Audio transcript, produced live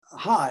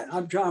Hi,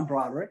 I'm John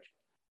Broderick,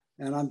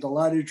 and I'm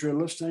delighted you're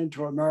listening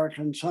to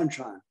American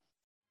Sunshine.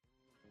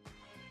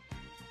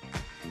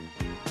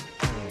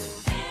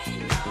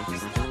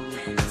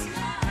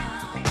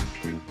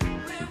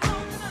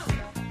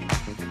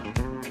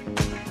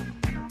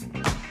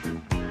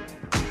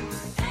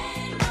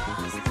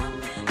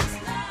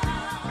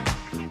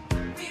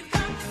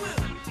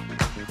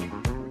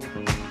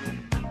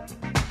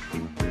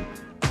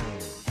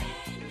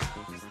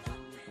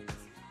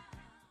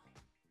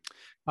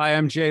 Hi,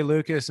 I'm Jay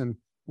Lucas, and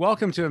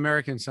welcome to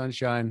American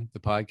Sunshine, the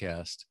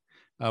podcast,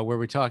 where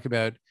we talk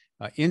about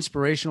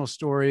inspirational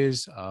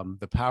stories,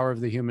 the power of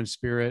the human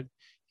spirit,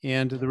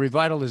 and the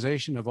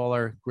revitalization of all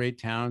our great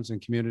towns and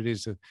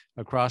communities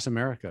across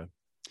America.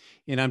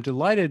 And I'm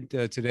delighted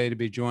today to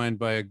be joined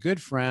by a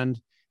good friend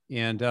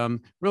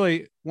and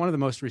really one of the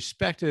most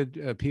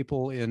respected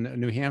people in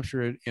New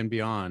Hampshire and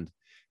beyond,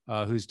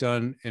 who's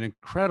done an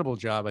incredible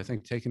job, I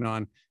think, taking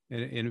on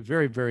a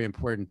very, very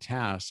important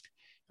task.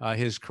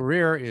 His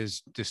career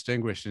is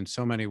distinguished in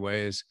so many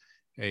ways.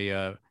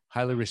 A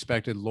highly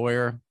respected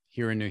lawyer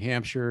here in New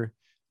Hampshire,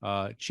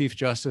 Chief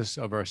Justice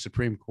of our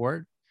Supreme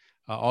Court,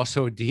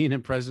 also Dean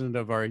and President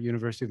of our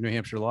University of New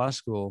Hampshire Law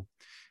School,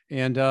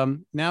 and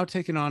now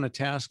taking on a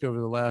task over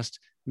the last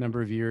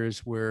number of years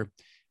where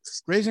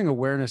raising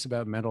awareness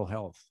about mental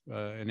health,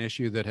 an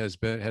issue that has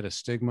had a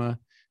stigma,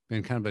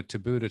 been kind of a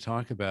taboo to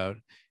talk about.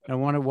 And I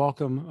want to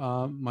welcome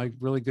my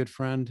really good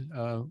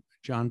friend,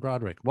 John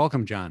Broderick.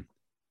 Welcome, John.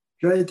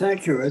 Jay,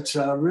 thank you. It's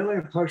really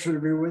a pleasure to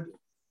be with you.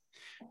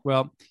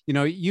 Well,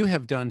 you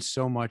have done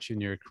so much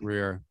in your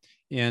career,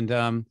 and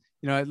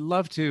I'd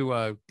love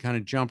to kind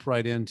of jump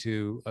right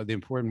into the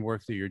important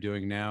work that you're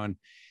doing now.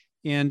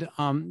 And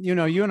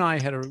you and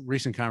I had a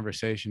recent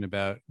conversation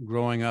about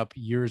growing up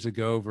years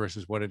ago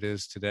versus what it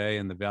is today,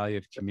 and the value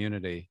of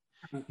community.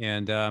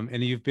 And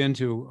you've been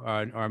to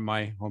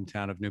my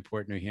hometown of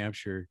Newport, New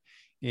Hampshire,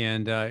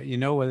 and you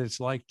know what it's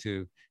like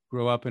to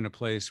grow up in a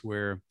place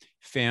where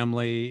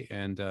family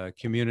and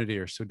community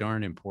are so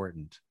darn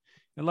important.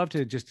 I'd love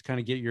to just kind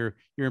of get your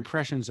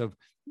impressions of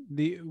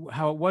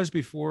how it was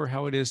before,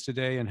 how it is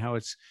today, and how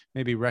it's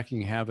maybe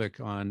wreaking havoc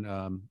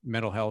on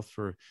mental health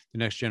for the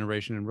next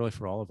generation and really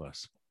for all of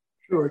us.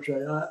 Sure,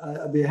 Jay.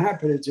 I'd be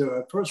happy to do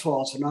it. First of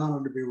all, it's an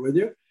honor to be with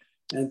you,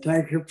 and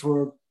thank you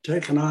for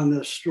taking on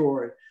this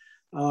story.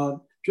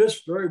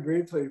 Just very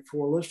briefly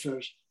for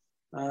listeners,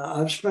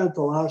 I've spent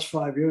the last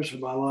 5 years of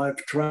my life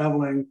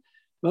traveling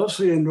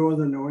mostly in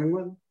northern New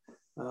England.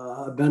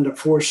 I've been to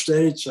 4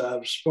 states.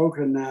 I've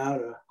spoken now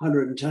to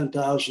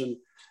 110,000,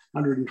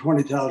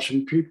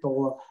 120,000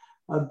 people.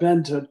 I've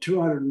been to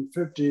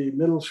 250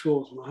 middle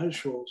schools and high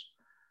schools,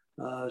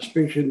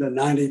 speaking to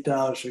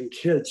 90,000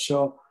 kids.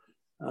 So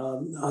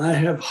I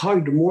have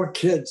hugged more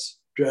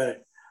kids, Jay,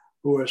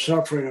 who are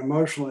suffering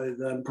emotionally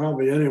than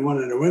probably anyone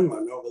in New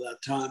England over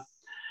that time.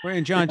 Well,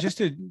 and John, just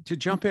to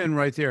jump in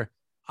right there,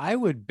 I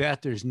would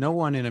bet there's no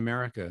one in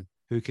America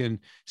who can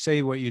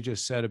say what you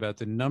just said about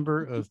the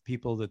number of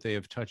people that they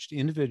have touched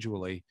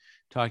individually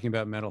talking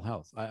about mental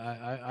health.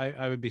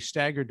 I would be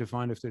staggered to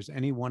find if there's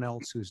anyone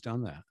else who's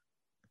done that.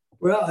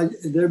 Well,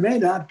 there may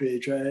not be,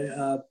 Jay.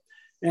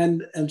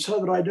 And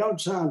so that I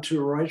don't sound too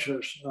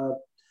righteous,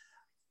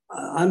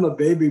 I'm a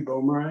baby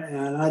boomer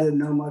and I didn't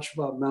know much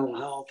about mental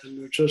health,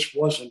 and it just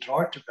wasn't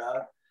talked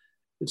about.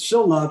 It's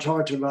still not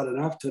talked about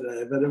enough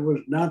today, but it was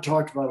not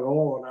talked about at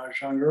all when I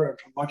was younger and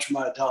for much of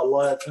my adult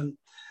life. And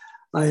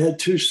I had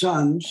 2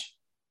 sons,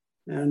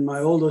 and my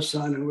oldest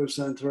son, who was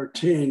then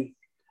 13,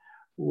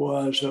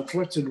 was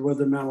afflicted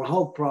with a mental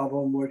health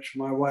problem, which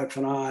my wife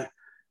and I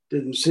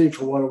didn't see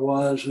for what it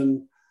was,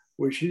 and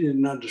which he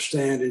didn't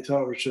understand. He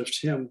thought it was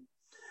just him.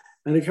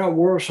 And it got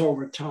worse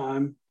over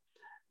time.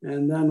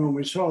 And then when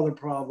we saw the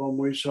problem,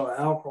 we saw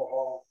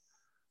alcohol,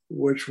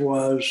 which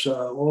was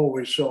all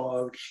we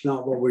saw. It's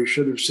not what we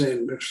should have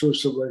seen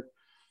exclusively.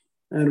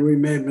 And we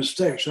made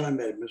mistakes. I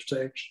made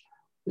mistakes,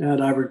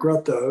 and I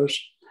regret those.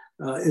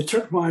 It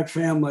took my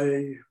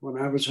family,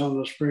 when I was on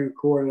the Supreme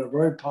Court, a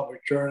very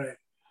public journey.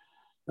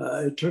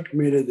 It took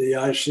me to the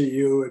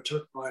ICU. It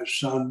took my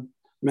son,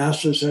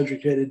 master's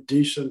educated,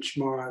 decent,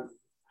 smart,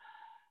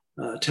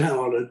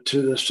 talented,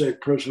 to the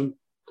state prison.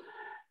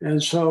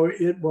 And so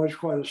it was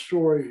quite a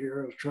story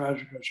here, as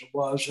tragic as it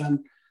was.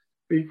 And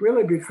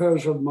really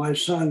because of my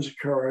son's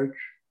courage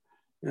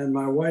and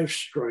my wife's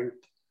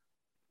strength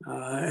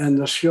and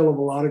the skill of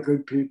a lot of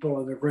good people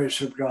and the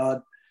grace of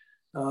God,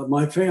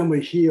 my family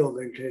healed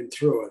and came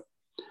through it.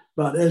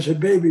 But as a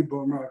baby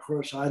boomer, of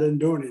course, I didn't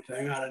do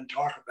anything. I didn't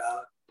talk about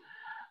it.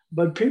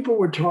 But people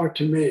would talk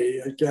to me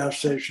at gas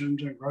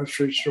stations and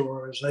grocery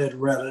stores. They had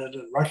read it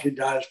and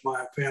recognized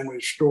my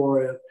family's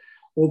story and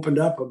opened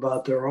up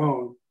about their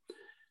own.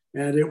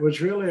 And it was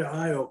really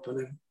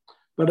eye-opening.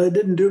 But I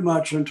didn't do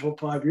much until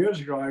 5 years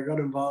ago. I got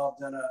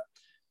involved in a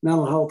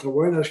mental health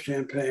awareness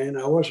campaign.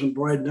 I wasn't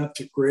bright enough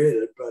to create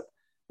it, but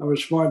I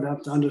was smart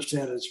enough to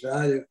understand its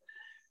value.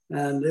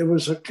 And it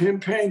was a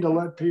campaign to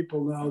let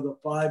people know the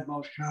 5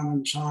 most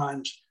common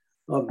signs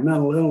of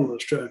mental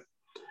illness.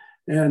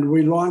 And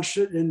we launched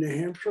it in New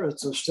Hampshire at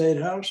the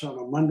State House on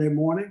a Monday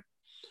morning.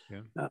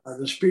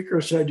 The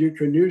speaker said, "You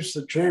can use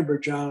the chamber,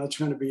 John. It's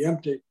going to be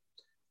empty."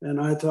 And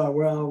I thought,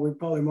 well, we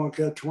probably won't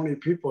get 20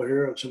 people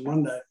here. It's a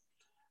Monday.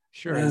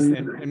 Sure.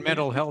 And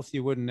mental health,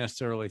 you wouldn't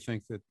necessarily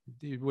think that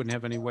you wouldn't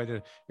have any way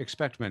to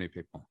expect many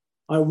people.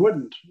 I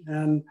wouldn't.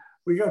 And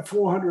we got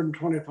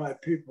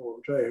 425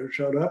 people, Jay, who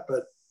showed up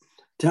at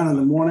 10 in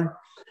the morning.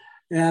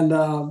 And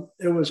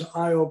it was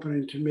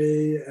eye-opening to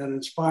me and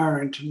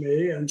inspiring to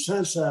me. And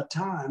since that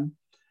time,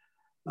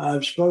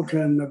 I've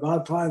spoken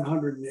about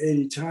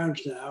 580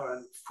 times now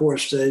in 4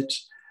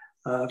 states,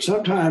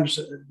 sometimes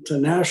to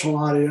national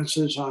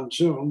audiences on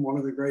Zoom, one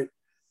of the great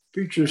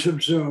features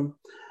of Zoom.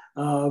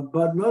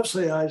 But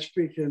mostly I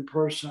speak in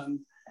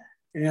person,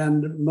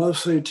 and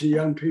mostly to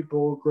young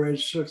people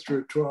grades 6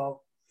 through 12.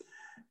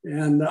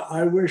 And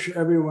I wish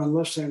everyone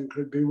listening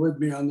could be with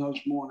me on those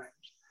mornings.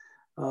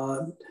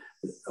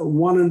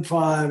 1 in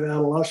 5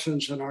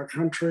 adolescents in our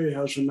country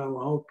has a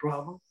mental health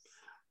problem.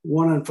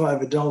 1 in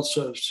 5 adults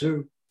does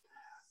too.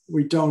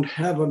 We don't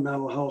have a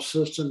mental health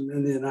system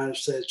in the United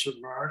States of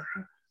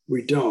America.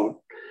 We don't.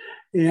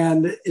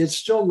 And it's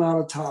still not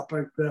a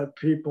topic that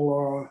people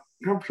are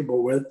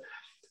comfortable with.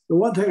 The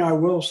one thing I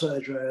will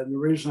say, Jay, and the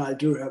reason I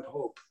do have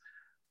hope,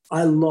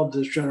 I love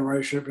this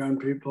generation of young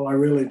people. I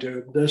really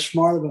do. They're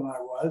smarter than I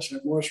was.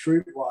 They're more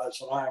streetwise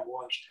than I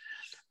was.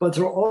 But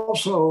they're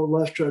also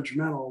less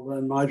judgmental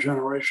than my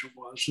generation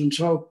was. And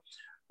so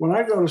when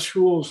I go to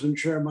schools and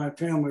share my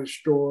family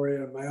story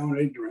and my own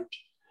ignorance,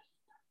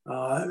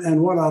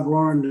 and what I've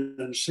learned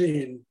and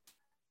seen,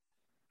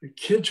 the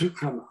kids who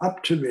come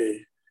up to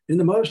me in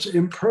the most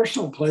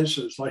impersonal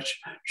places like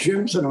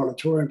gyms and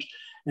auditoriums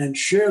and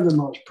share the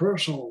most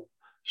personal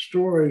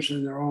stories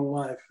in their own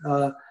life,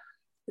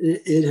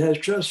 it has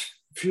just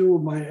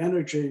fueled my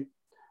energy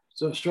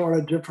to start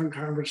a different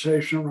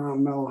conversation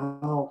around mental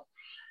health.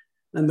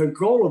 And the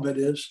goal of it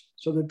is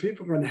so that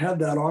people can have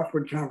that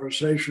awkward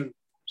conversation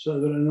so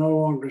that it no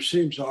longer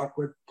seems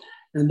awkward.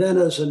 And then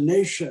as a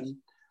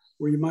nation,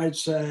 we might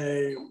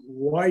say,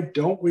 why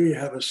don't we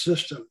have a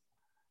system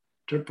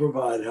to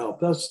provide help?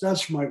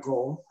 That's my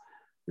goal.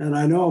 And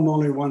I know I'm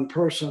only one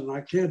person. I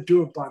can't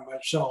do it by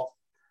myself.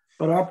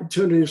 But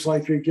opportunities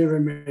like you're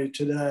giving me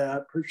today, I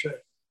appreciate.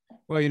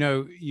 Well, you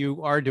know,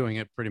 you are doing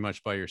it pretty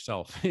much by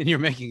yourself, and you're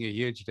making a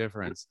huge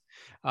difference.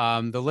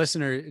 The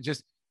listener,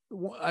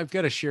 I've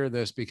got to share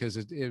this because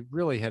it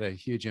really had a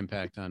huge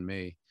impact on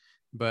me.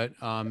 But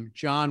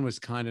John was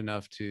kind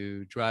enough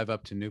to drive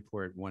up to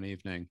Newport one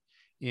evening,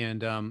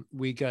 and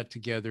we got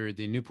together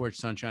the Newport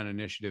Sunshine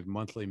Initiative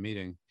monthly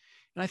meeting.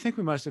 And I think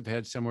we must have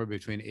had somewhere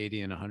between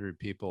 80 and 100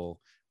 people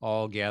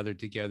all gathered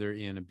together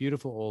in a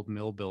beautiful old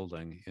mill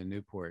building in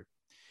Newport.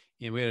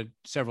 And we had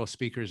several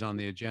speakers on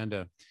the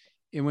agenda.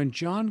 And when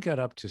John got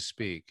up to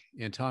speak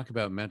and talk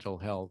about mental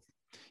health,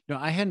 you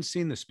know, I hadn't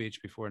seen the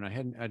speech before, and I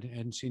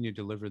hadn't seen you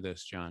deliver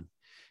this, John.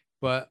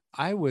 But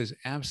I was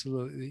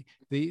absolutely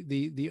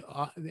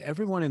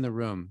everyone in the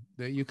room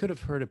that you could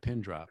have heard a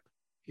pin drop.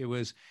 It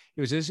was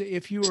as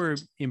if you were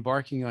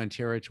embarking on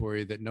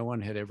territory that no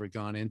one had ever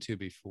gone into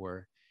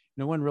before.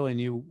 No one really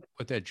knew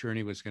what that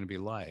journey was going to be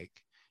like.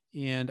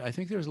 And I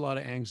think there was a lot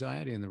of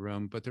anxiety in the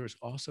room, but there was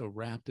also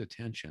rapt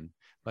attention.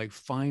 Like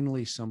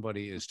finally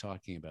somebody is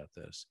talking about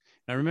this.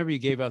 And I remember you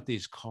gave out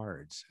these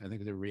cards. I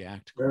think they're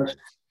React cards.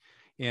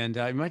 And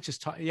I might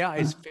just talk. Yeah,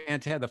 it's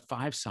fantastic. The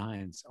 5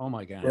 signs. Oh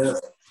my gosh.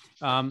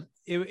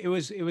 It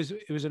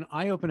was an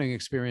eye-opening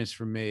experience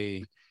for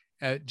me.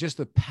 Just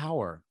the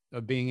power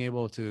of being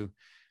able to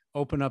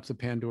open up the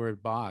Pandora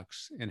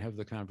box and have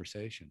the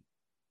conversation.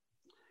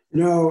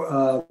 You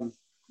know,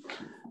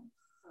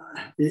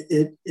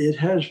 it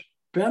has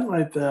been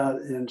like that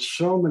in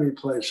so many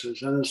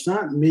places, and it's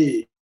not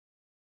me.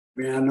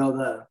 I mean, I know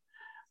that,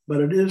 but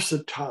it is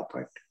the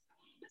topic.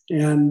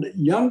 And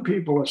young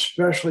people,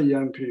 especially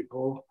young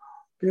people,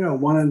 you know,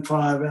 1 in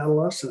 5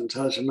 adolescents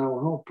has a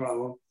mental health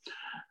problem.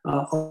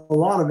 A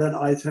lot of it,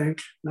 I think,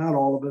 not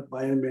all of it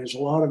by any means, a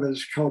lot of it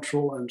is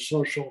cultural and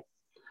social.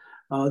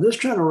 This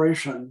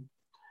generation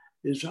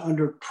is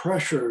under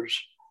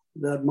pressures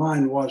that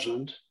mine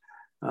wasn't.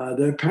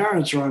 Their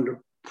parents are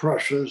under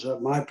pressures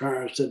that my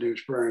parents didn't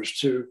experience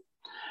too.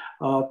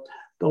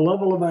 The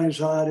level of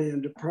anxiety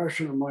and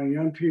depression among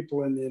young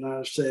people in the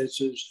United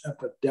States is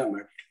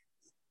epidemic.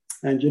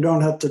 And you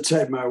don't have to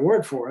take my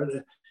word for it.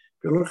 If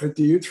you look at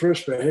the Youth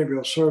Risk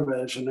Behavioral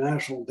Surveys and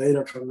national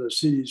data from the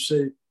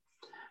CDC,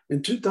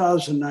 in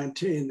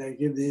 2019, they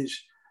give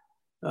these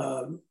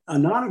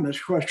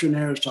anonymous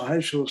questionnaires to high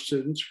school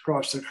students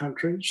across the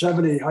country.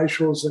 70 high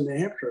schools in New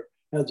Hampshire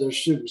had their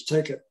students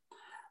take it.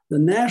 The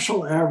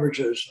national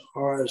averages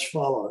are as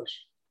follows.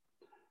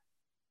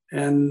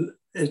 And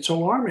it's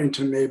alarming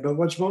to me, but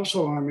what's most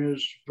alarming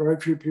is very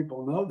few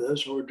people know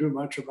this or do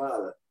much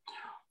about it.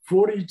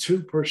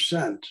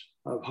 42%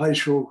 of high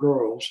school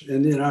girls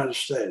in the United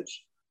States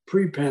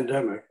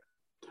pre-pandemic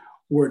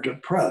were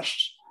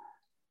depressed.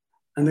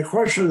 And the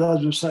question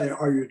doesn't say,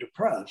 are you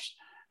depressed?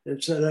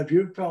 It said, have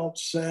you felt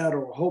sad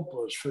or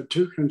hopeless for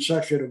 2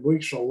 consecutive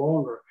weeks or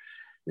longer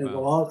in the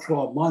last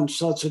 12 months,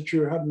 such that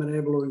you haven't been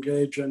able to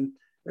engage in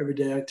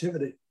everyday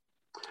activity?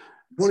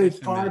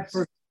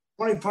 25%,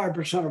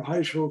 25% of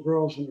high school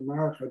girls in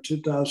America,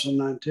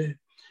 2019,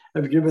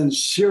 have given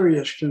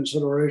serious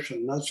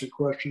consideration, that's the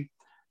question,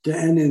 to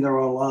ending their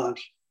own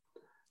lives.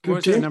 What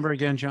was that number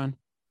again, John?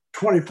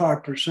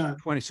 25%.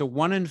 20. So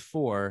 1 in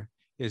 4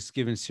 is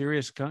given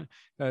serious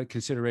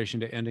consideration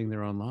to ending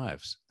their own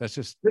lives. That's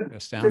just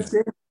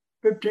astounding.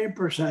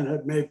 15%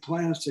 had made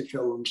plans to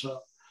kill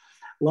themselves.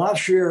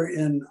 Last year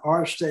in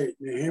our state,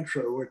 New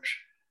Hampshire, which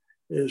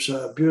is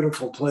a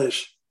beautiful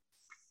place,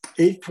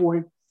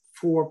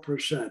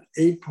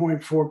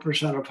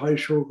 8.4% of high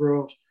school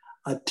girls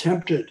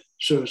attempted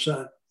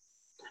suicide.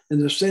 In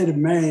the state of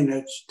Maine,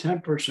 it's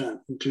 10%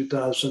 in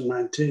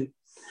 2019.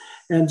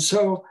 And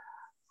so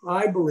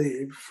I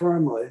believe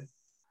firmly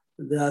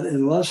that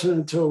unless and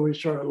until we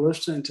start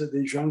listening to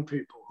these young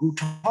people who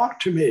talk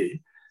to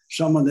me,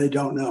 someone they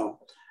don't know,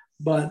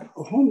 but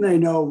whom they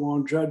know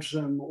won't judge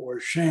them or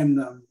shame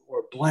them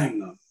or blame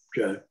them,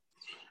 okay?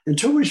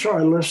 Until we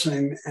start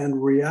listening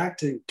and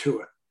reacting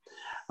to it.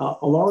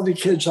 A lot of the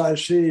kids I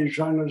see as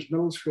young as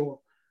middle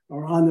school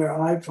are on their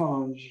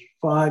iPhones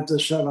 5 to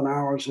 7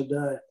 hours a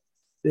day.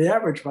 The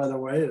average, by the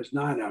way, is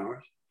 9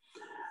 hours.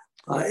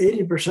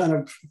 80%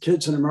 of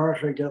kids in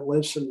America get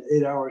less than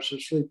 8 hours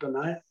of sleep a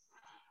night.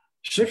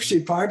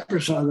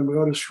 65% of them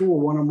go to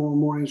school 1 or more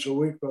mornings a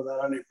week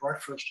without any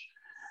breakfast.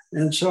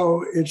 And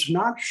so it's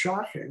not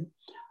shocking.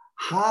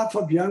 Half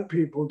of young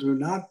people do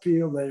not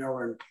feel they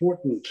are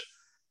important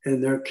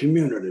in their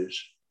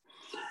communities.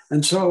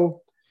 And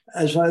so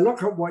as I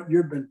look at what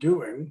you've been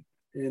doing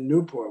in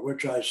Newport,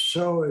 which I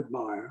so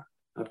admire,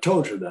 I've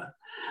told you that,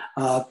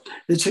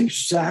 it's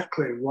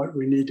exactly what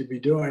we need to be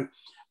doing.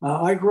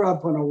 I grew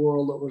up in a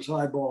world that was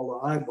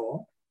eyeball to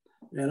eyeball,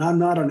 and I'm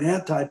not an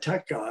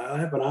anti-tech guy. I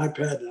have an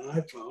iPad and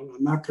an iPhone.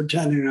 I'm not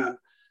pretending I'm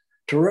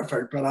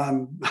terrific, but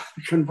I'm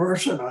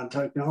conversant on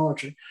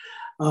technology.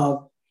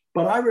 But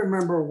I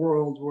remember a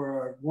world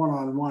where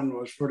one-on-one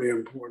was pretty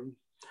important.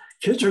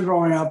 Kids are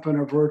growing up in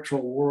a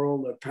virtual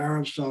world. The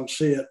parents don't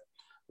see it.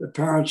 The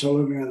parents are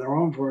living in their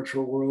own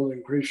virtual world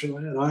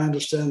increasingly, and I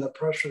understand the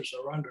pressures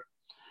they're under.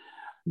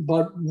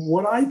 But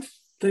what I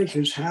think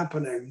is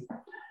happening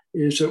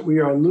is that we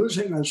are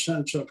losing a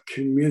sense of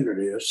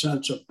community, a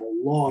sense of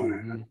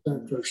belonging, a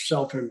sense of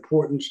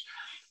self-importance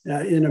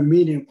in a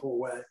meaningful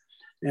way.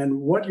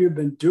 And what you've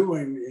been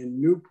doing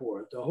in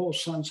Newport, the whole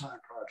Sunshine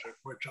Project,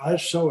 which I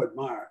so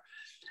admire,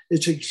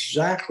 it's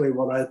exactly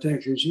what I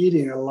think is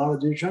eating a lot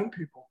of these young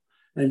people.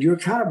 And you're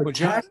kind of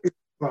attacking the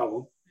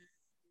problem.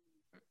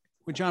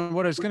 Well, John,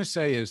 what I was going to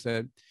say is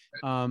that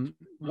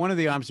one of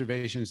the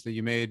observations that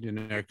you made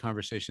in our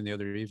conversation the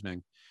other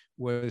evening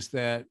was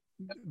that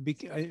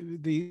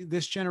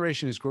this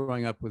generation is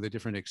growing up with a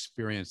different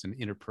experience in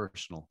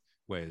interpersonal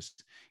ways.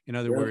 In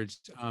other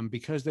words,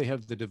 because they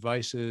have the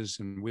devices,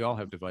 and we all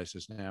have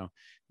devices now,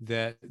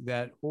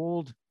 that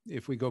old,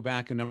 if we go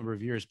back a number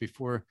of years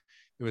before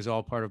it was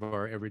all part of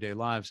our everyday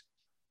lives,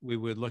 we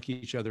would look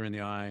each other in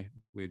the eye.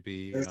 We'd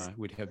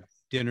have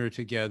dinner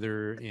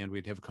together and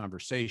we'd have a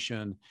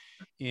conversation.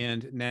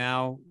 And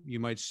now you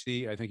might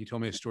see, I think you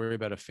told me a story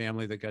about a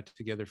family that got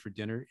together for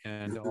dinner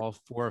and all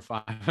 4 or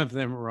 5 of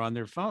them were on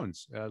their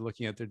phones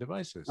looking at their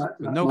devices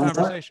with no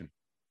conversation.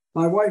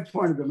 My wife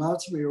pointed them out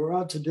to me. We were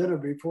out to dinner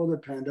before the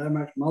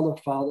pandemic, mother,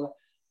 father,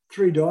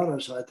 3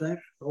 daughters, I think.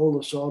 The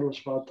oldest daughter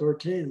was about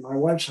 13. My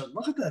wife said,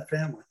 look at that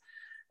family.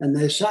 And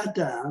they sat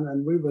down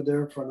and we were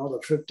there for another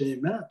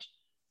 15 minutes.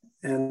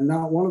 And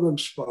not one of them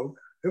spoke.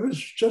 It was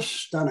just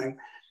stunning.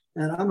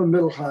 And I'm a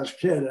middle-class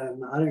kid,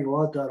 and I didn't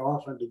go out that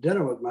often to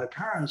dinner with my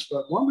parents,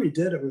 but when we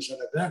did, it was an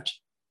event.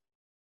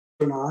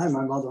 And I,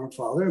 my mother and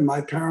father, and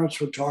my parents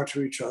would talk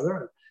to each other.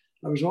 And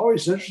I was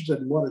always interested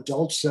in what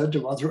adults said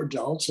to other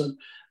adults, and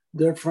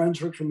their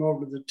friends would come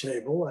over to the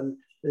table, and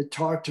they'd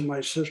talk to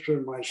my sister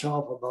and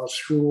myself about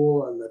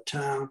school and the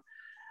town.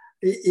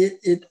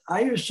 I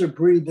used to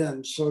breathe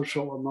in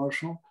social,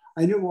 emotional.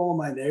 I knew all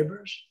my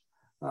neighbors.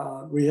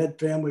 We had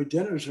family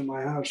dinners in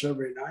my house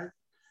every night.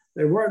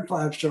 They weren't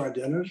 5-star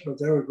dinners, but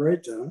they were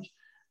great dinners.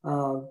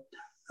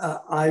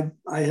 I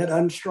had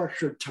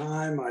unstructured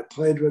time. I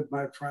played with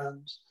my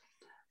friends.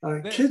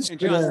 Kids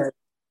today,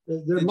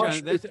 they're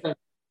much different.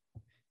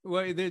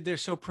 Well, they're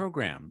so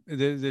programmed.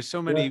 There's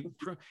so many.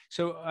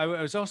 So I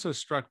was also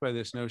struck by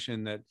this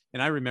notion that,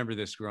 and I remember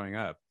this growing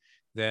up,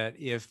 that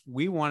if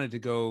we wanted to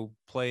go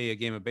play a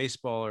game of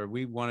baseball or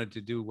we wanted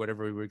to do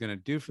whatever we were going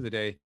to do for the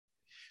day,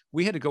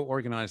 we had to go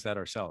organize that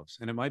ourselves.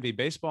 And it might be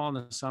baseball in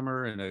the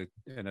summer and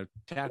a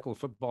tackle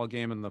football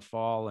game in the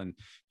fall, and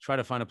try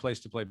to find a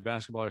place to play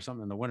basketball or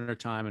something in the winter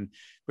time.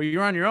 But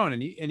you're on your own,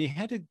 and you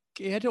had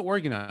to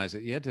organize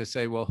it. You had to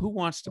say, well, who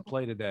wants to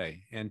play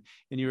today? And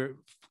you're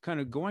kind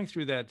of going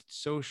through that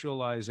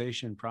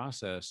socialization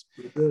process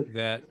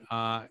that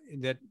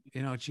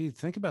gee,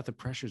 think about the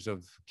pressures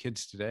of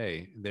kids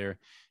today.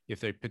 If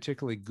they're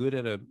particularly good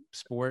at a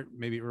sport,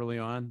 maybe early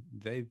on,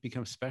 they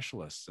become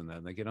specialists, and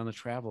then they get on the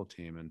travel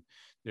team, and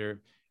they're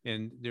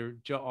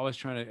always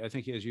trying to, I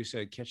think, as you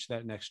said, catch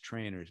that next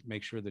train or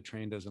make sure the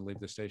train doesn't leave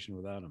the station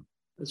without them.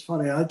 It's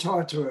funny, I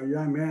talked to a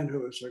young man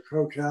who was a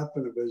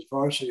co-captain of his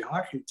varsity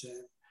hockey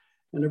team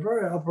in a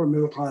very upper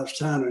middle class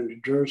town in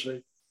New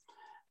Jersey.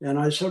 And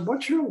I said,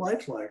 what's your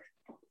life like?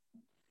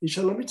 He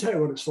said, let me tell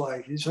you what it's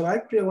like. He said,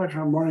 I feel like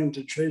I'm running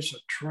to chase a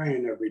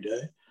train every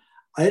day.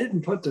 I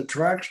didn't put the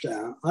tracks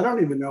down. I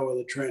don't even know where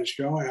the train's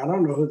going. I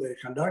don't know who the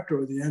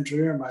conductor or the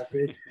engineer might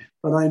be,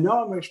 but I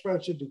know I'm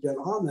expected to get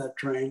on that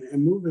train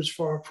and move as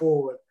far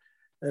forward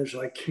as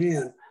I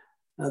can.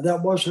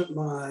 That wasn't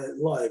my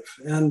life.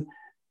 And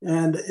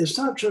it's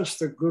not just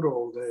the good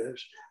old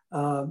days.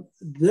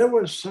 There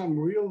was some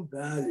real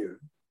value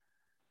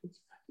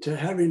to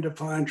having to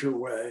find your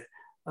way.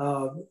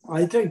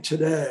 I think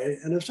today,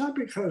 and it's not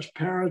because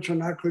parents are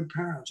not good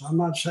parents, I'm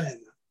not saying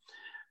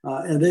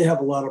that. And they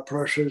have a lot of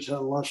pressures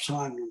and less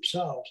time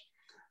themselves.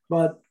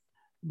 But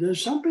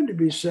there's something to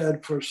be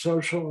said for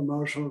social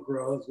emotional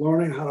growth,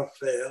 learning how to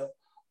fail,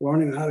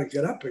 learning how to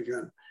get up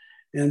again.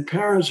 And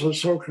parents are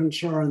so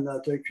concerned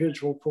that their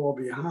kids will fall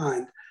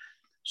behind.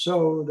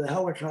 So the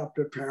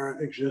helicopter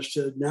parent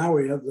existed. Now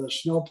we have the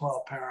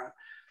snowplow parent.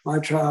 My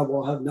child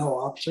will have no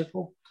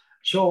obstacle.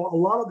 So a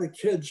lot of the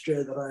kids,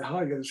 Jay, that I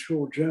hug in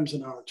school gyms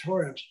and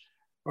auditoriums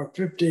are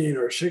 15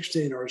 or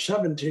 16 or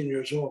 17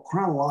 years old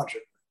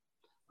chronologically.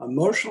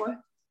 Emotionally,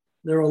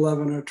 they're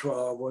 11 or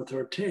 12 or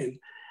 13.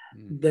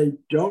 They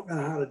don't know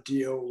how to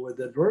deal with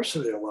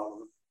adversity, a lot of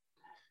them.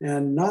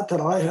 And not that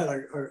I had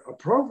a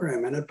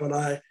program in it, but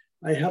I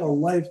had a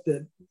life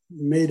that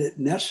made it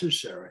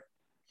necessary.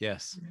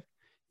 Yes.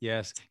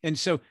 Yes. And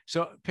so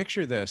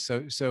picture this.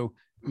 So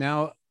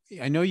now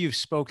I know you've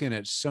spoken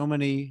at so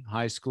many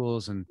high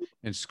schools and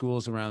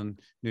schools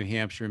around New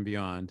Hampshire and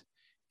beyond.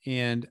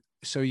 And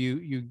so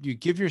you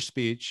give your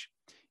speech,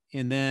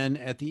 and then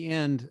at the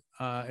end,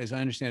 as I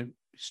understand,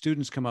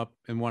 students come up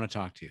and want to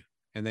talk to you,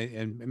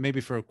 and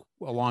maybe for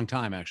a long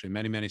time, actually,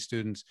 many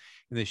students,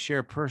 and they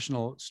share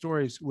personal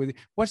stories with you.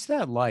 What's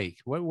that like?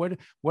 What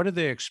are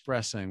they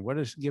expressing?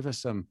 Give us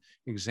some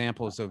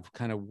examples of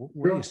kind of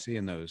what do you see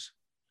in those?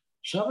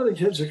 Some of the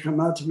kids that come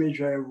out to me,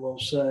 Jay, will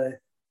say,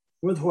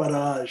 with wet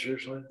eyes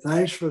usually,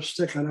 thanks for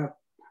sticking up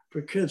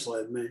for kids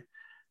like me.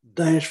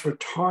 Thanks for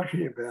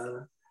talking about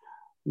it.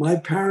 My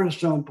parents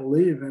don't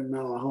believe in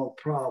mental health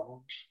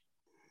problems.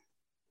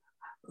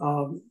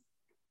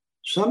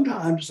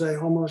 Sometimes they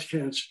almost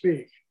can't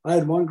speak. I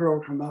had one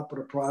girl come up at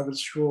a private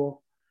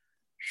school.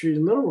 She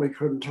literally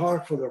couldn't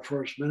talk for the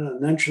first minute.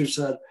 And then she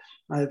said,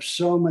 I have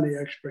so many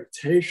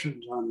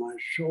expectations on my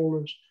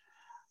shoulders.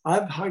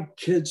 I've hugged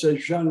kids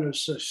as young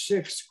as the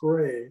 6th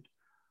grade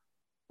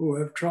who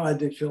have tried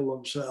to kill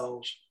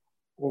themselves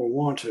or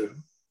want to.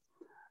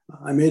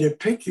 I made a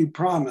pinky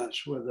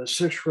promise with a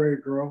 6th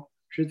grade girl.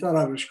 She thought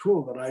I was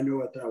cool, but I knew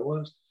what that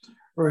was.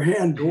 Her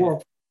hand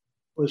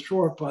was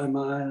dwarfed by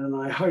mine, and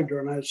I hugged her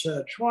and I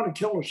said, she wanted to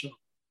kill herself.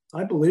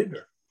 I believed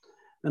her.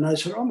 And I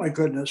said, oh my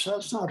goodness,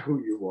 that's not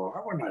who you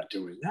are. We're not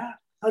doing that.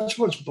 That's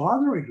what's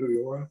bothering who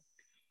you are.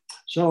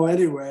 So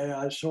anyway,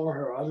 I saw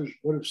her. I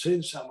would have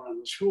seen someone in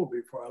the school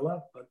before I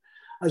left, but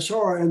I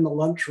saw her in the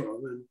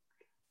lunchroom, and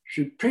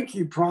she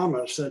pinky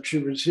promised that she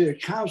would see a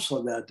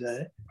counselor that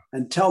day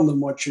and tell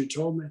them what she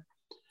told me.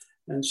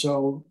 And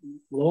so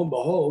lo and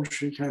behold,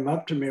 she came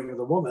up to me with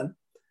a woman,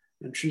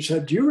 and she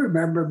said, do you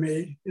remember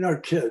me? You know,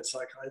 kids,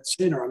 like I'd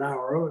seen her an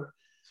hour earlier.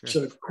 Sure. I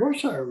said, of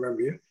course I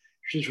remember you.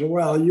 She said,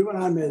 well, you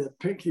and I made a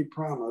pinky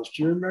promise.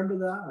 Do you remember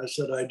that? I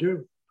said, I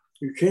do.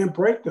 You can't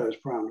break those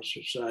promises.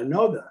 She said, I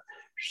know that.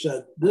 She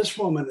said, this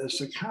woman is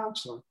the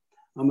counselor.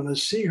 I'm going to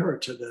see her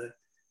today.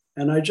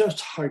 And I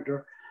just hugged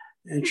her.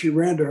 And she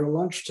ran to her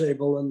lunch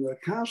table. And the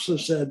counselor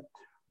said,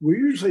 we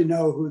usually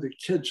know who the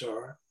kids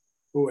are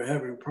who are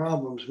having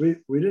problems. We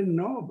didn't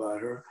know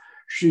about her.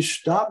 She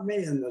stopped me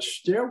in the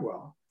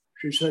stairwell.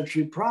 She said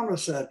she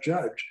promised that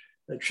judge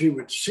that she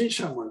would see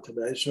someone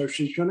today. So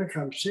she's going to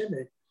come see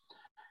me.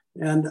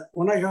 And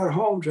when I got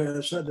home, Jay,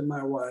 I said to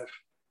my wife,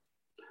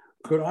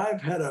 could I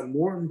have had a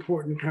more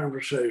important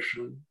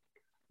conversation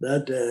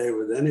that day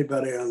with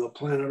anybody on the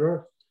planet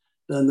Earth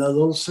than the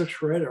little 6th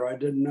grader I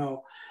didn't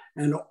know?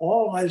 And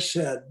all I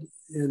said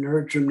in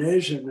her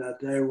gymnasium that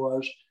day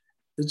was,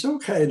 it's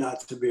okay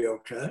not to be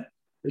okay.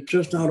 It's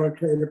just not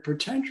okay to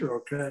pretend you're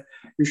okay.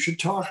 You should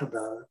talk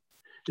about it.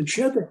 And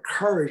she had the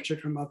courage to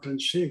come up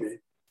and see me.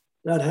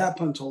 That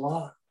happens a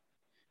lot.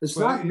 It's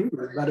not me,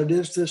 but it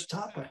is this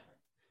topic.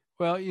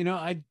 Well, you know,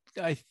 I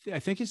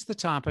think it's the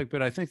topic,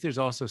 but I think there's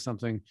also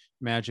something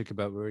magic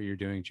about what you're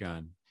doing,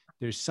 John.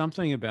 There's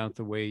something about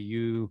the way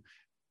you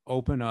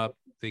open up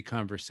the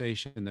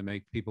conversation that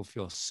make people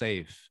feel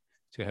safe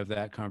to have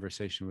that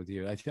conversation with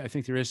you. I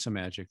think there is some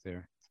magic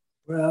there.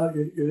 Well,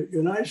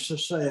 you're nice to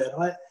say it.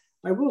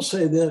 I will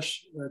say this,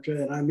 Jay,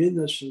 and I mean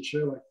this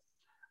sincerely.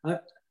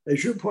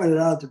 As you pointed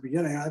out at the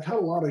beginning, I've had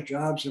a lot of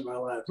jobs in my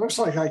life. Looks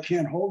like I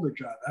can't hold a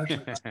job.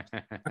 Actually,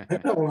 I've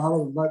had a lot of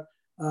them, but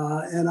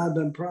and I've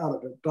been proud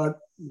of it. But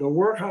the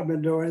work I've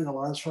been doing the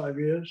last 5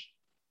 years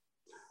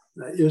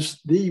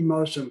is the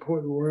most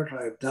important work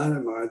I've done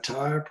in my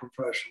entire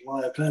professional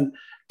life. And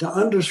to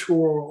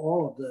underscore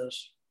all of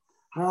this,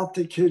 half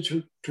the kids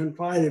who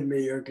confide in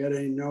me are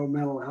getting no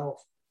mental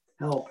health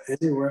help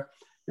anywhere.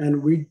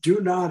 And we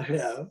do not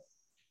have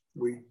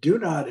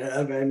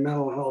a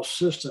mental health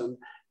system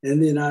in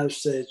the United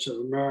States of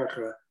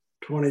America,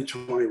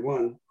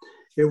 2021.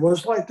 It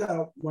was like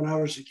that when I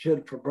was a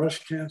kid for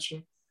breast cancer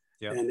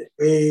and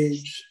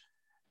AIDS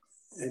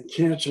and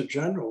cancer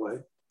generally.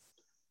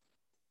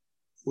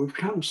 We've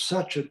come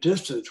such a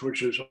distance,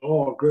 which is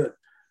all good.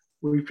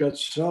 We've got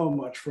so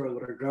much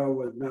further to go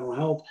with mental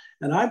health.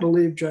 And I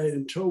believe, Jay,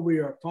 until we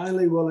are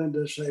finally willing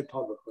to say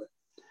publicly,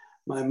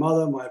 my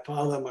mother, my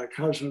father, my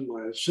cousin,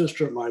 my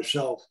sister,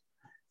 myself,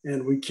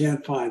 and we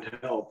can't find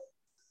help.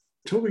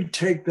 Until we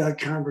take that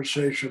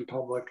conversation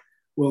public,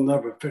 we'll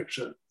never fix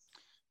it.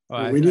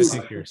 Well, I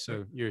think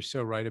you're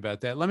so right about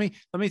that. Let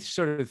me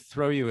sort of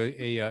throw you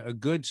a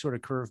good sort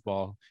of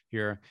curveball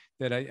here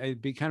that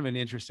I'd be kind of an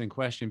interesting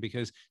question,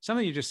 because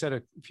something you just said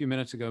a few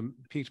minutes ago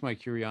piqued my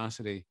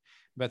curiosity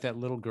about that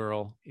little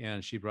girl,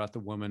 and she brought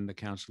the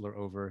counselor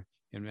over,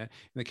 and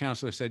the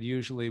counselor said,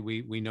 usually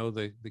we know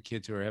the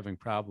kids who are having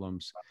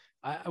problems.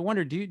 I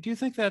wonder, do you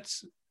think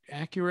that's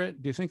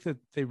accurate? Do you think that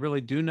they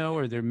really do know,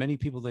 or are there many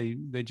people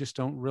they just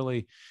don't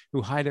really,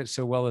 who hide it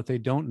so well that they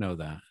don't know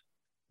that?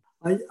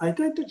 I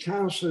think the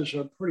counselors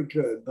are pretty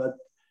good, but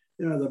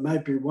there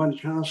might be one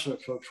counselor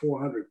for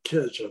 400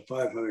 kids or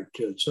 500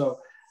 kids. So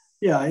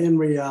yeah, in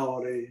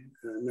reality,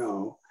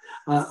 no.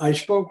 I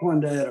spoke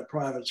one day at a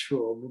private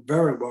school,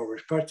 very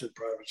well-respected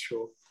private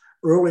school,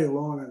 early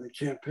along in the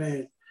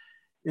campaign.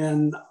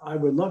 And I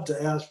would love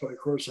to ask, but of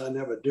course I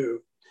never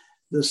do.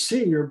 The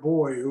senior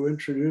boy who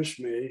introduced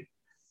me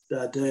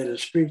that day to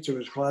speak to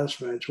his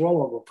classmates, well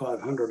over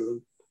 500 of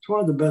them, it's one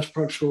of the best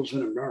prep schools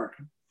in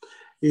America.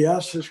 He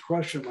asked this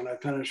question when I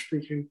finished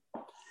speaking.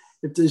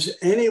 If there's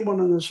anyone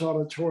in this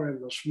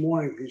auditorium this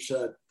morning, he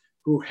said,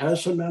 who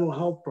has a mental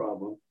health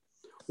problem,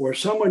 or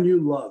someone you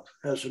love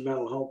has a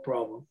mental health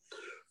problem,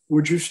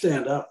 would you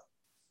stand up?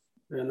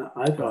 And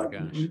I thought,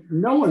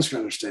 no one's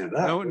going to stand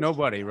up. No,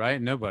 nobody,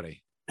 right?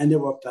 Nobody. And there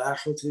were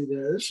faculty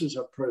there. This is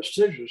a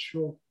prestigious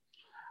school.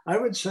 I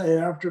would say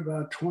after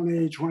about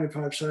 20,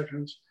 25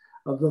 seconds,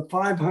 of the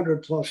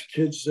 500 plus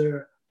kids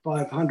there,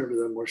 500 of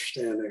them were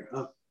standing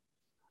up.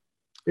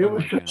 It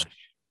was just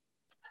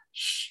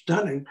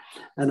stunning.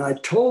 And I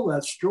told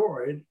that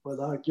story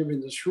without giving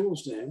the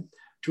school's name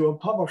to a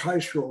public high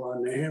school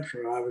in New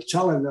Hampshire. I was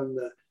telling them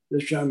that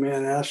this young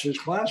man asked his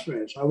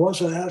classmates. I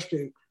wasn't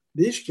asking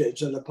these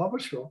kids in the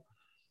public school.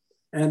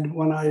 And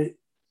when I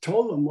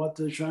told them what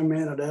this young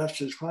man had asked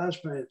his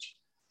classmates,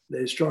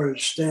 they started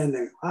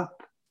standing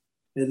up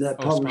in that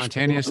public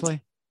spontaneously?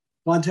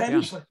 School.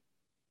 Spontaneously.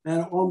 Yeah.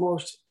 And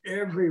almost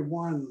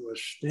everyone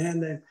was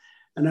standing.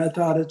 And I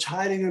thought, it's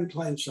hiding in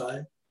plain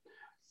sight.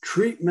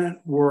 Treatment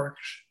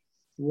works.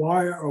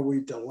 Why are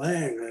we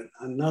delaying it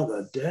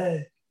another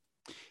day?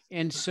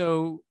 And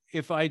so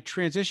if I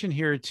transition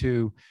here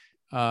to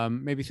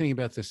maybe thinking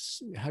about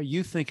this, how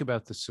you think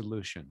about the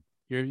solution,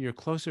 you're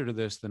closer to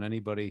this than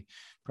anybody,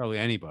 probably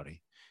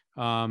anybody.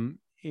 And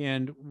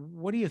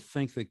what do you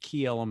think the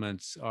key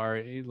elements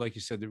are? Like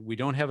you said, we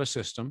don't have a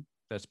system.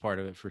 That's part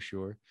of it for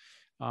sure.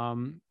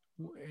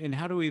 And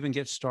how do we even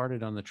get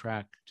started on the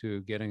track to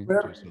getting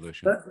to a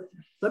solution?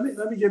 Let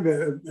me give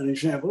you an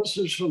example. This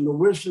is from the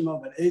wisdom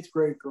of an 8th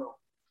grade girl.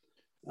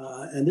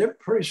 And they're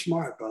pretty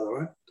smart, by the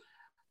way.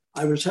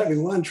 I was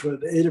having lunch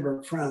with 8 of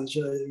her friends.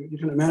 You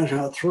can imagine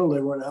how thrilled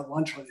they were to have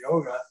lunch with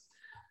yoga.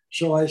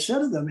 So I said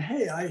to them,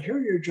 hey, I hear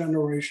your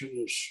generation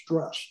is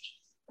stressed.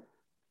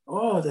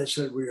 Oh, they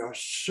said, we are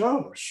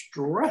so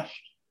stressed.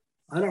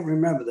 I don't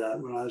remember that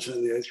when I was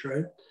in the 8th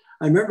grade.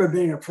 I remember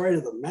being afraid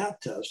of the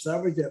math test.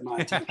 That would get my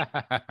attention.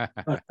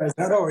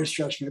 That always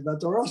stressed me, but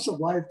the rest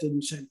of life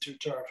didn't seem too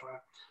terrifying.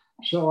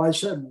 So I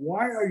said,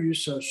 why are you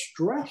so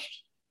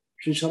stressed?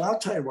 She said, I'll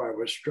tell you why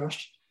we're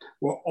stressed.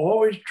 We're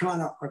always trying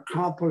to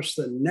accomplish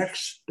the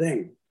next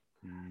thing.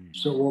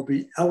 So we'll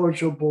be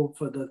eligible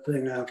for the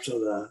thing after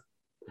that.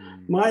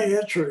 My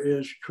answer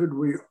is, could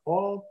we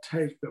all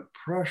take the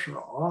pressure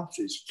off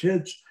these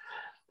kids?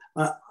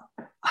 I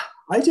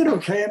did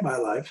okay in my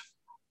life.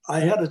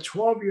 I had a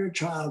 12-year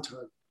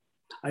childhood.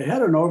 I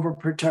had an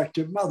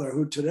overprotective mother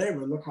who today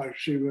would look like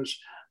she was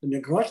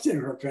neglecting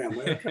her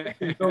family.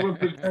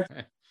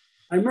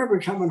 I remember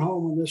coming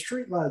home when the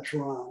streetlights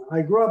were on.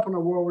 I grew up in a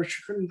world where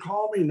she couldn't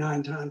call me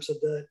 9 times a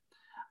day.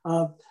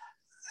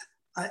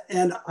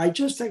 And I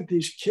just think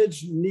these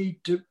kids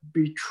need to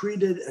be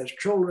treated as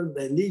children.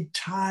 They need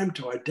time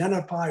to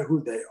identify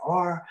who they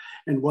are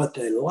and what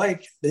they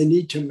like. They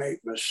need to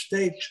make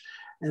mistakes,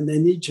 and they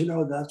need to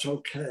know that's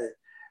okay.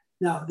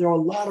 Now, there are a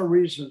lot of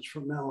reasons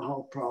for mental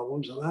health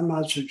problems, and I'm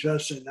not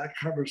suggesting that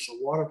covers the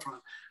waterfront,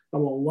 but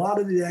a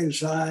lot of the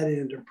anxiety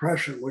and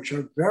depression, which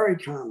are very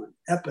common,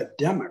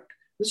 epidemic,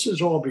 this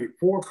is all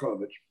before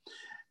COVID,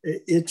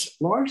 it's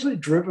largely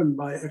driven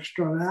by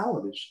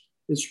externalities.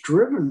 It's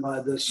driven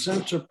by this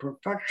sense of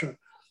perfection.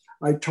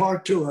 I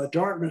talked to a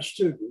Dartmouth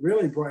student,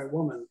 really bright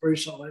woman,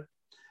 recently,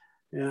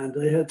 and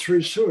they had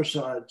 3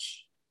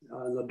 suicides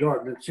on the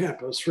Dartmouth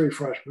campus, 3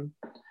 freshmen.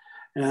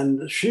 And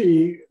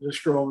this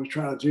girl was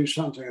trying to do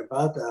something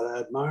about that.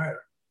 I admire her.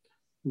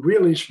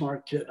 Really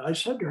smart kid. I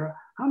said to her,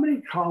 how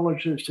many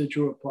colleges did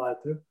you apply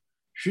to?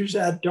 She's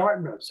at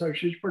Dartmouth, so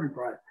she's pretty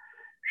bright.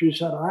 She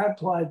said, I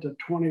applied to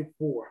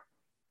 24.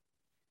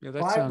 Yeah,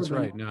 that sounds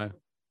right. No.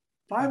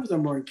 5 of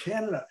them were in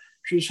Canada.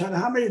 She said,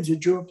 how many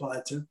did you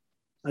apply to?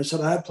 I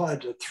said, I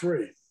applied to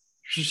 3.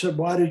 She said,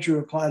 why did you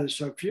apply to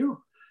so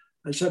few?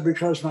 I said,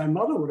 because my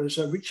mother would have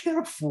said, we can't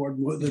afford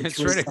more than That's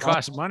 3. right. It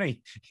costs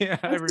money. Yeah,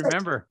 I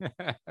remember.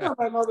 Yeah,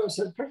 my mother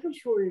said, pick a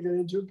school you get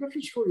into, pick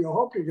a school you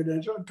hope you get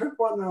into, and pick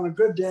one on a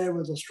good day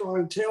with a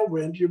strong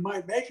tailwind you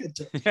might make it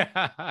to.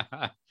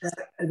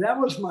 And that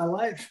was my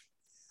life.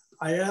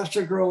 I asked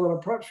a girl at a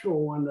prep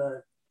school one day,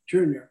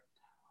 junior,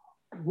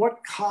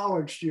 what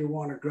college do you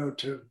want to go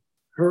to?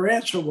 Her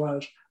answer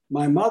was,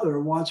 my mother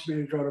wants me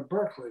to go to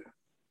Berkeley.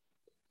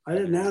 I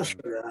didn't ask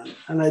her that,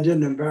 and I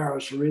didn't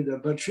embarrass her either,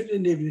 but she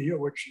didn't even hear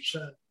what she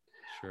said.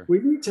 Sure. We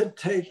need to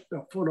take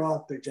the foot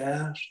off the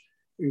gas,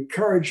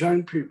 encourage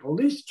young people.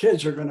 These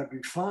kids are going to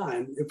be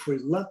fine if we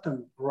let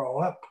them grow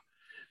up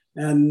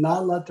and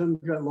not let them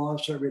get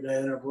lost every day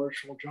in a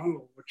virtual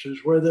jungle, which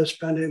is where they're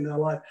spending their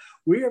life.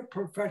 We have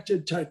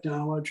perfected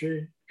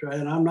technology,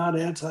 and I'm not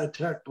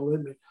anti-tech,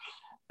 believe me,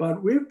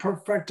 but we've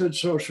perfected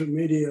social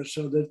media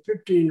so that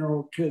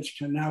 15-year-old kids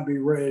can now be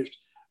raised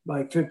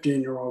by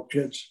 15-year-old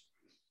kids.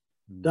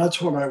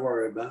 That's what I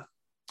worry about.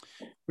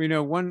 You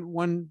know,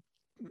 one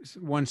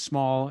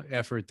small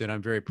effort that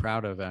I'm very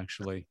proud of,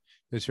 actually,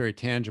 that's very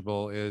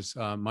tangible, is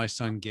my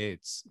son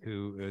Gates,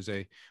 who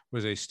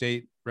was a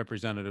state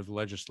representative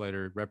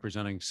legislator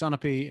representing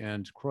Sunapee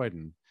and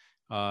Croydon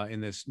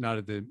in this,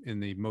 not the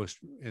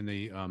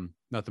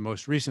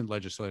most recent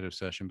legislative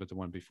session, but the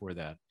one before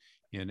that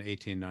in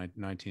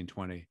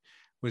 1920,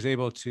 was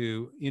able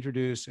to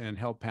introduce and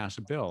help pass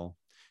a bill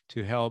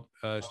to help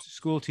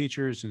school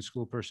teachers and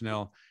school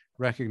personnel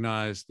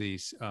recognize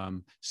these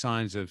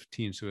signs of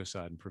teen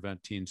suicide and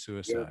prevent teen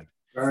suicide.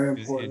 Yeah, very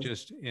important.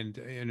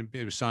 And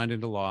it was signed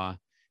into law,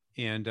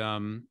 and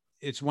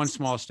it's one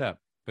small step,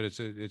 but it's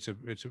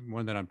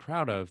one that I'm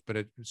proud of.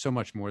 But so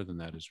much more than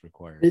that is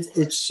required.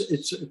 It's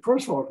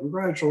first of all,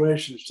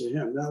 congratulations to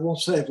him. That will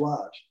save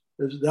lives.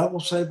 That will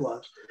save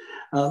lives.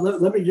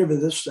 Let me give you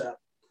this stat.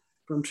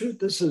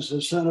 This is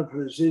the Center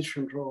for Disease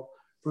Control.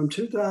 From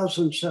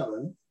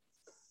 2007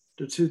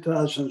 to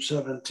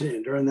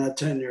 2017, during that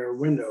 10-year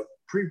window,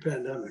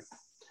 pre-pandemic,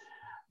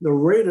 the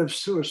rate of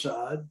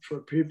suicide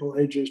for people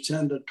ages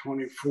 10 to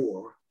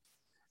 24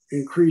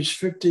 increased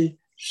 56%.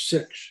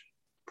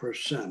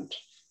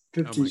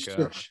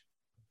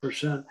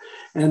 56%.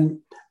 And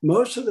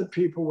most of the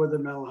people with a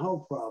mental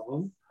health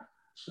problem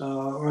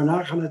are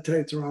not going to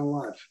take their own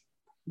life,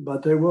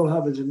 but they will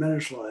have a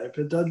diminished life.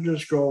 It doesn't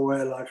just go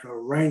away like a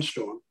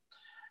rainstorm.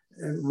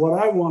 And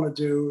what I want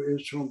to do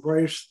is to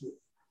embrace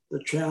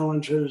the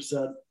challenges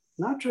that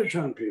not just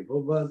young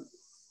people, but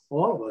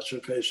all of us are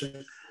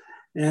facing.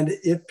 And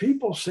if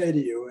people say to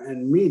you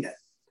and mean it,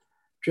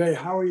 Jay,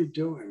 how are you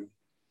doing?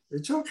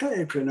 It's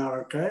okay if you're not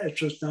okay. It's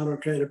just not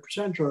okay to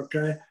pretend you're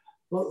okay.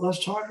 Well,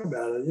 let's talk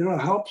about it. You know,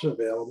 help's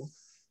available.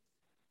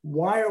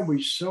 Why are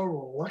we so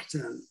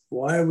reluctant?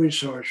 Why are we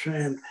so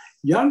ashamed?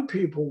 Young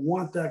people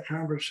want that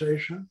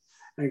conversation,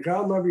 and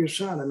God love your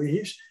son. I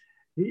mean,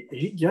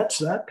 he gets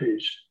that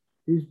piece.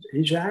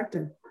 He's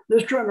acting.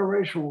 This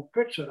generation will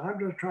fix it. I'm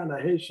just trying to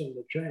hasten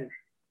the change.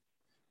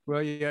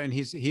 Well, yeah, and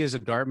he is a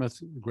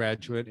Dartmouth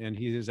graduate, and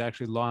he has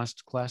actually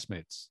lost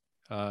classmates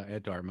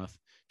at Dartmouth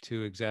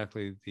to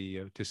exactly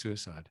to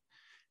suicide.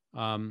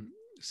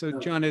 So,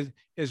 John,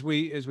 as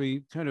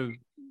we kind of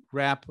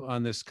wrap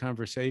on this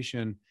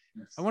conversation,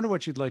 I wonder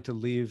what you'd like to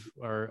leave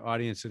our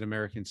audience at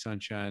American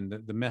Sunshine,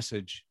 the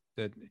message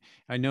that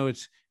I know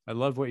I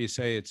love what you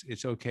say.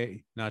 It's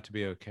okay not to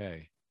be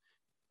okay.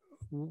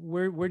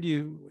 Where do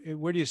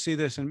you see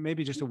this, and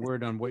maybe just a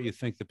word on what you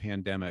think the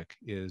pandemic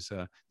is,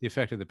 the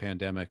effect of the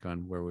pandemic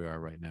on where we are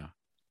right now?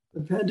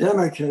 The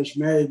pandemic has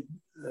made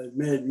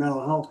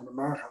mental health in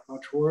America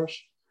much worse.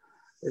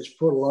 It's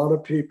put a lot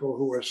of people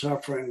who are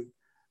suffering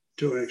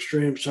to an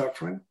extreme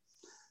suffering.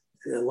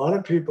 A lot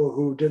of people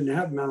who didn't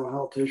have mental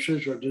health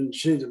issues or didn't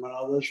see them in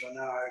others are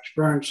now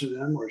experiencing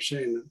them or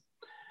seeing them.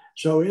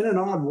 So in an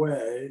odd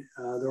way,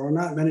 there are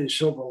not many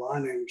silver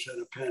linings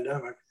in a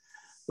pandemic.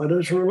 But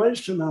as it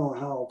relates to mental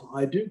health,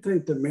 I do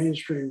think the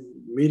mainstream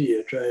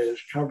media, Jay,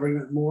 is covering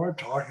it more,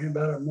 talking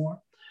about it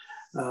more.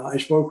 I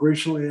spoke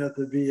recently at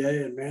the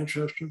VA in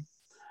Manchester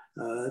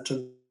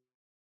to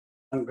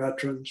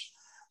veterans.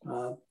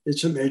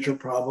 It's a major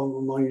problem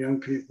among young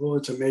people.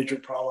 It's a major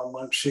problem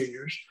among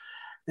seniors.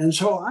 And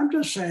so I'm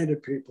just saying to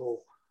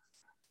people,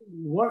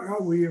 what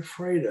are we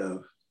afraid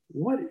of?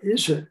 What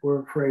is it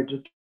we're afraid to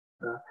talk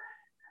about?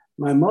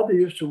 My mother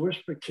used to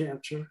whisper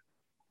cancer.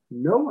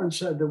 No one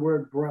said the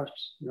word breast,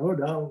 no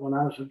doubt, when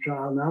I was a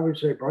child. Now we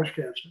say breast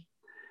cancer.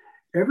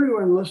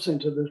 Everyone listening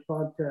to this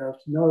podcast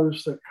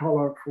knows the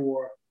color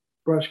for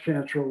breast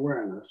cancer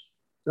awareness.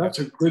 That's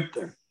a good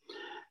thing.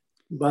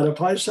 But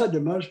if I said to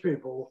most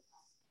people,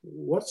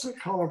 what's the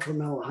color for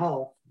mental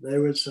health? They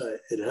would say,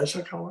 it has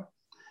a color.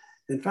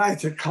 In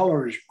fact, the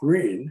color is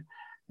green.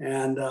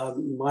 And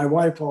my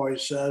wife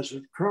always says,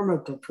 if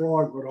Kermit the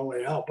Frog would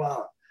only help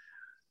out,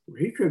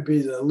 he could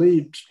be the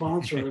lead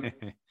sponsor.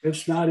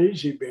 It's not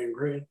easy being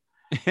great.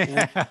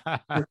 And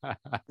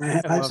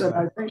I said,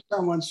 I think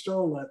someone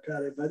stole that,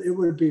 Patty, but it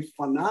would be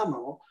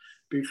phenomenal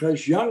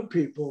because young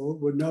people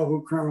would know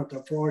who Kermit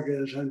the Frog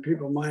is, and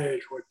people my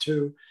age would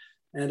too.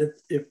 And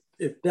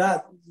if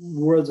that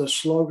were the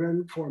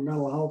slogan for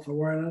mental health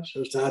awareness,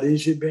 it's not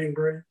easy being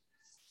great,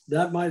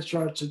 that might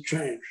start to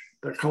change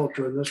the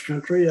culture in this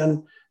country,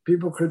 and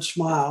people could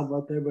smile,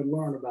 but they would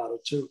learn about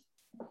it too.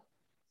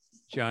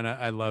 John,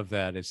 I love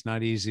that. It's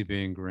not easy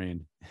being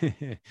green.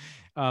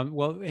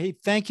 Well, hey,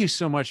 thank you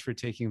so much for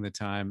taking the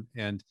time.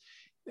 And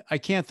I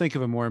can't think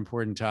of a more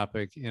important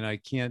topic, and I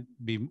can't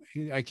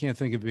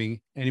think of being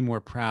any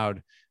more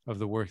proud of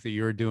the work that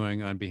you're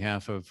doing on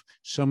behalf of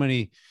so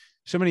many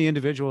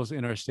individuals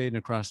in our state and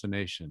across the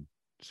nation.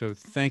 So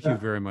thank you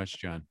very much,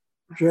 John.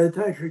 Jay,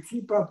 thank you.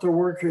 Keep up the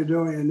work you're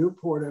doing in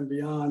Newport and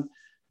beyond.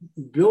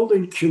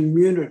 Building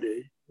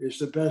community is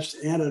the best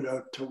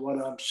antidote to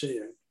what I'm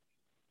seeing.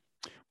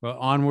 Well,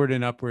 onward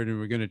and upward, and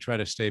we're going to try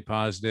to stay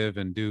positive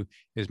and do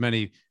as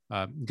many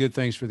good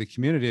things for the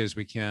community as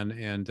we can,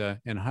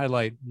 and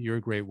highlight your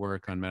great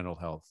work on mental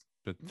health.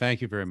 But thank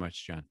you very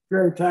much, John.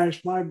 Great,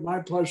 thanks. My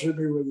pleasure to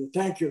be with you.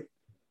 Thank you.